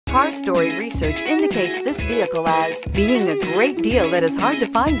Car Story research indicates this vehicle as being a great deal that is hard to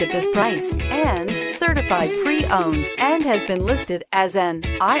find at this price, and certified pre-owned, and has been listed as an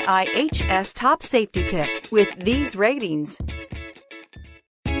IIHS top safety pick with these ratings.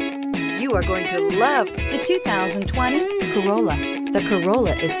 You are going to love the 2020 Corolla. The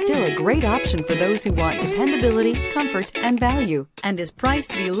Corolla is still a great option for those who want dependability, comfort, and value, and is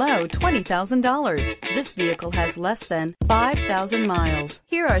priced below $20,000. This vehicle has less than 5,000 miles.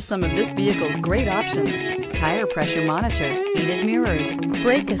 Here are some of this vehicle's great options: tire pressure monitor, heated mirrors,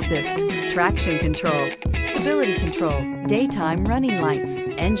 brake assist, traction control, stability control, daytime running lights,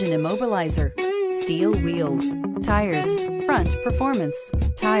 engine immobilizer, steel wheels, tires, front performance,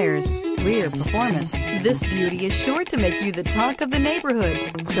 tires, rear performance. This beauty is sure to make you the talk of the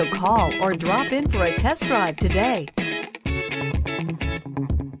neighborhood. So call or drop in for a test drive today.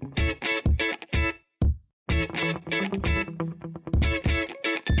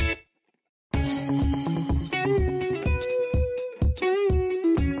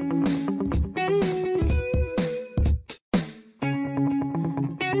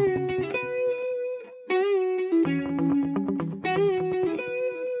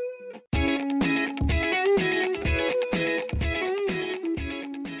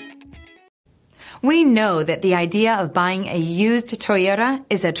 We know that the idea of buying a used Toyota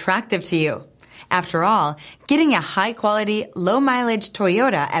is attractive to you. After all, getting a high-quality, low-mileage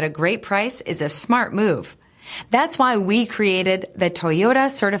Toyota at a great price is a smart move. That's why we created the Toyota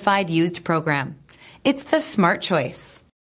Certified Used program. It's the smart choice.